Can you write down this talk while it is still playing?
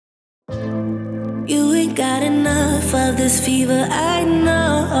You ain't got enough of this fever, I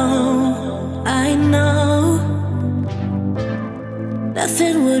know, I know.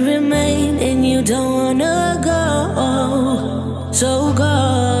 Nothing would remain and you don't wanna go, so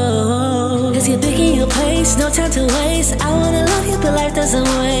go. Cause you're picking your pace, no time to waste. I wanna love you but life doesn't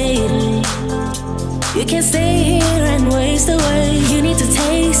wait. You can't stay here and waste away. You need to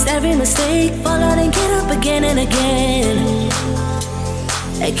taste every mistake, fall out and get up again and again.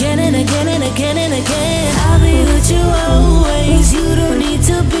 Again and again and again and again. I'll be with you always, you don't need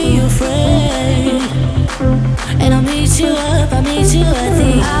to be afraid. And I'll meet you up, I'll meet you at the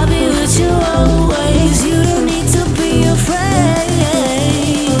end. I'll be with you always, you don't need to be afraid.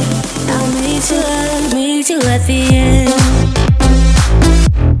 I'll meet you at the end.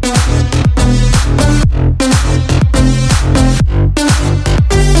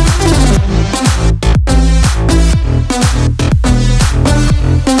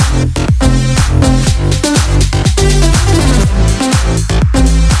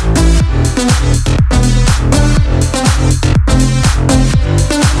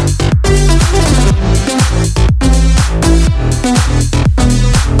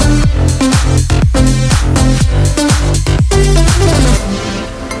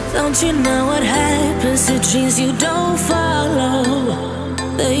 Don't you know what happens to dreams you don't follow?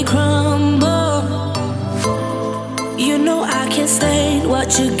 They crumble. You know I can't stand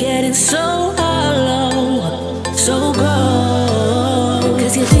what you're getting so hollow. So go.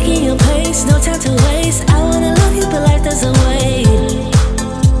 Cause you're picking your pace, no time to waste. I wanna love you but life doesn't wait.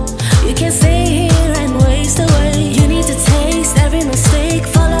 You can't stay here and waste away. You need to taste every mistake,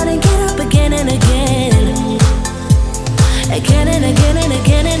 fall out and get up again and again. Again and again and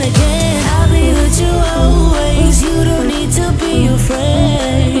again and again. I'll be with you always, you don't need to be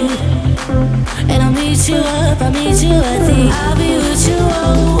afraid. And I'll meet you up, I'll meet you at the end. I'll be with you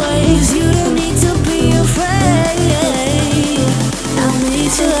always, you don't need to be afraid. I'll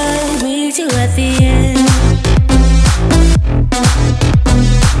meet you at the end.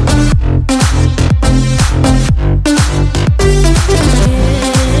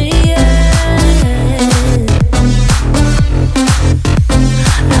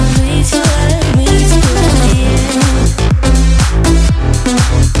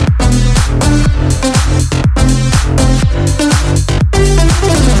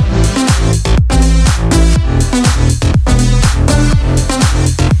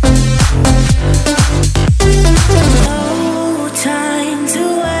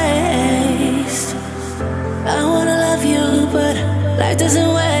 Life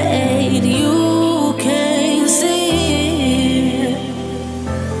doesn't wait, you can see it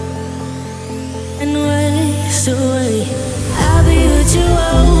and waste away. I'll be with you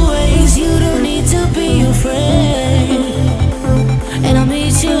always, you don't need to be afraid. And I'll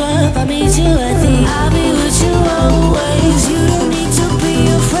meet you up, I'll meet you at the end. I'll be with you always, you